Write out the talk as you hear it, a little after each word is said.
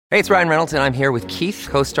Hey, it's Ryan Reynolds, and I'm here with Keith,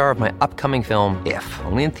 co-star of my upcoming film, If,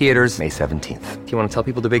 only in theaters May 17th. Do you want to tell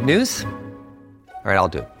people the big news? All right, I'll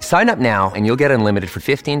do it. Sign up now and you'll get unlimited for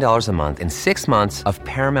 $15 a month and 6 months of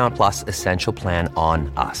Paramount Plus Essential Plan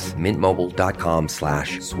on us.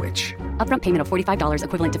 MintMobile.com/switch. Upfront payment of $45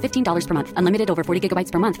 equivalent to $15 per month. Unlimited over 40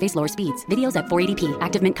 gigabytes per month. Face lower speeds. Videos at 480p.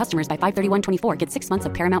 Active Mint customers by 531.24 get 6 months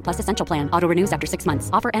of Paramount Plus Essential Plan. Auto renews after 6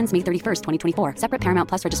 months. Offer ends May 31st, 2024. Separate Paramount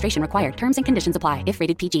Plus registration required. Terms and conditions apply if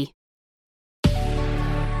rated PG.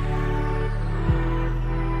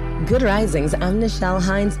 Good risings. I'm Nichelle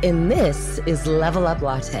Hines, and this is Level Up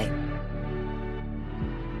Latte.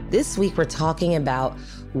 This week, we're talking about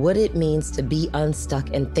what it means to be unstuck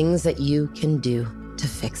and things that you can do to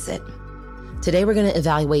fix it. Today, we're going to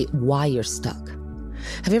evaluate why you're stuck.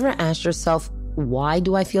 Have you ever asked yourself, why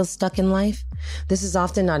do I feel stuck in life? This is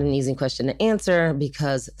often not an easy question to answer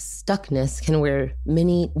because stuckness can wear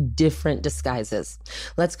many different disguises.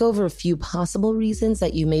 Let's go over a few possible reasons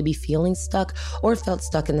that you may be feeling stuck or felt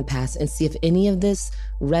stuck in the past and see if any of this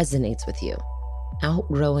resonates with you.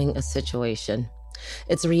 Outgrowing a situation.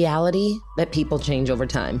 It's a reality that people change over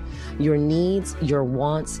time. Your needs, your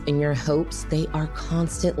wants, and your hopes, they are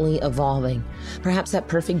constantly evolving. Perhaps that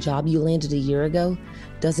perfect job you landed a year ago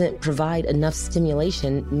doesn't provide enough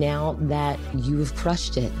stimulation now that you've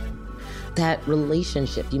crushed it. That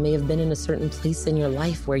relationship, you may have been in a certain place in your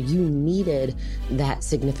life where you needed that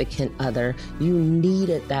significant other, you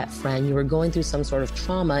needed that friend, you were going through some sort of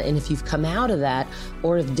trauma, and if you've come out of that,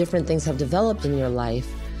 or if different things have developed in your life,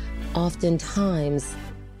 oftentimes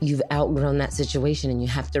you've outgrown that situation and you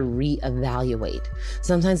have to reevaluate.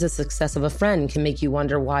 Sometimes the success of a friend can make you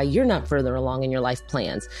wonder why you're not further along in your life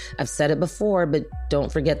plans. I've said it before, but don't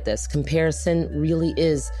forget this. Comparison really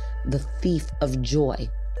is the thief of joy.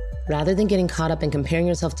 Rather than getting caught up in comparing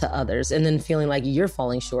yourself to others and then feeling like you're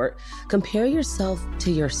falling short, compare yourself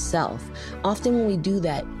to yourself. Often when we do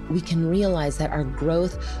that, we can realize that our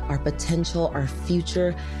growth, our potential, our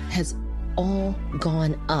future has all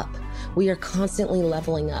gone up. We are constantly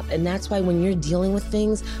leveling up. And that's why when you're dealing with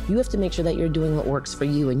things, you have to make sure that you're doing what works for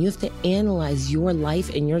you. And you have to analyze your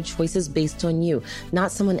life and your choices based on you,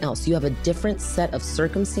 not someone else. You have a different set of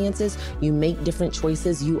circumstances. You make different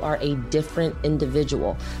choices. You are a different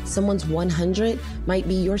individual. Someone's 100 might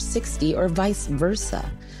be your 60 or vice versa.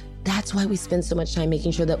 That's why we spend so much time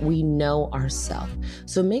making sure that we know ourselves.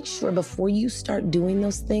 So make sure before you start doing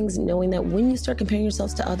those things, knowing that when you start comparing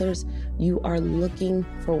yourselves to others, you are looking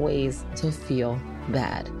for ways to feel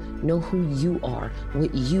bad. Know who you are,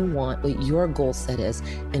 what you want, what your goal set is,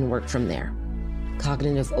 and work from there.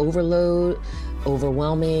 Cognitive overload,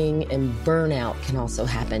 overwhelming, and burnout can also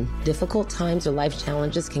happen. Difficult times or life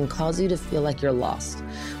challenges can cause you to feel like you're lost,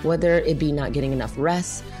 whether it be not getting enough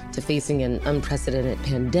rest, to facing an unprecedented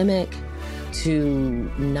pandemic,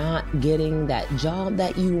 to not getting that job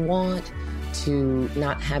that you want, to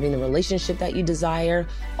not having the relationship that you desire.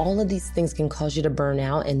 All of these things can cause you to burn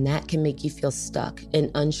out, and that can make you feel stuck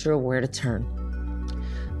and unsure where to turn.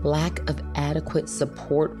 Lack of adequate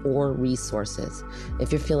support or resources.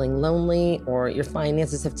 If you're feeling lonely or your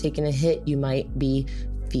finances have taken a hit, you might be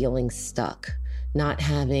feeling stuck. Not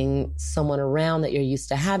having someone around that you're used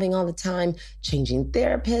to having all the time, changing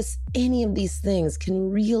therapists, any of these things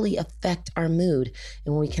can really affect our mood.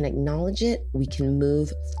 And when we can acknowledge it, we can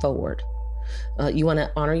move forward. You want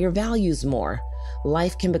to honor your values more.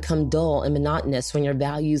 Life can become dull and monotonous when your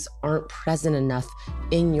values aren't present enough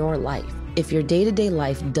in your life. If your day-to-day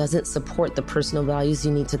life doesn't support the personal values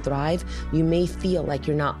you need to thrive, you may feel like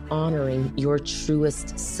you're not honoring your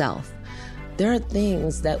truest self. There are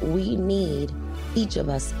things that we need, each of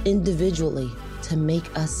us individually, to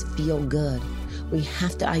make us feel good. We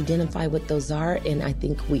have to identify what those are, and I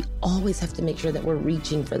think we always have to make sure that we're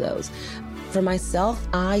reaching for those. For myself,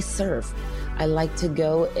 I serve. I like to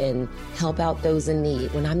go and help out those in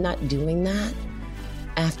need. When I'm not doing that,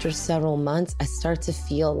 after several months, I start to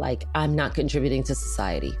feel like I'm not contributing to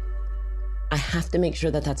society. I have to make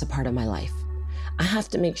sure that that's a part of my life. I have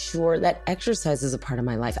to make sure that exercise is a part of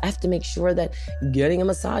my life. I have to make sure that getting a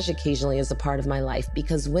massage occasionally is a part of my life,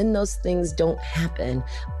 because when those things don't happen,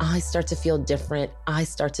 I start to feel different. I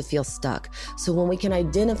start to feel stuck. So when we can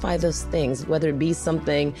identify those things, whether it be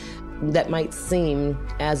something that might seem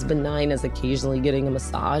as benign as occasionally getting a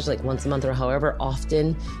massage, like once a month or however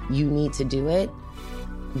often you need to do it,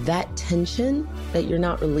 that tension that you're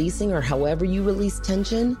not releasing, or however you release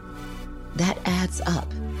tension, that adds up,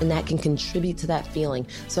 and that can contribute to that feeling.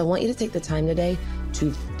 So I want you to take the time today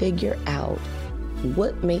to figure out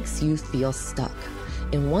what makes you feel stuck.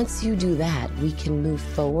 And once you do that, we can move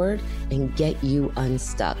forward and get you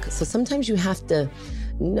unstuck. So sometimes you have to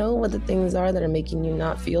Know what the things are that are making you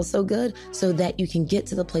not feel so good so that you can get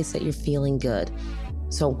to the place that you're feeling good.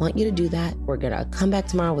 So I want you to do that. We're going to come back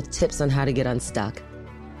tomorrow with tips on how to get unstuck.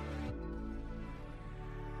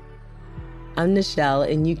 I'm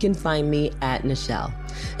Nichelle, and you can find me at Nichelle.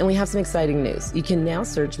 And we have some exciting news. You can now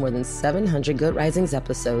search more than 700 Good Risings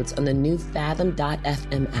episodes on the new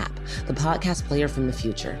Fathom.fm app, the podcast player from the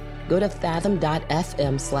future. Go to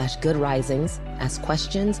fathom.fm/Good Risings, ask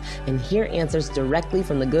questions, and hear answers directly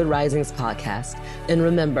from the Good Risings podcast. And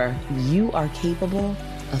remember, you are capable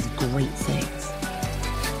of great things.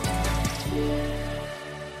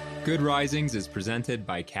 Good Risings is presented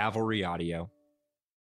by Cavalry Audio.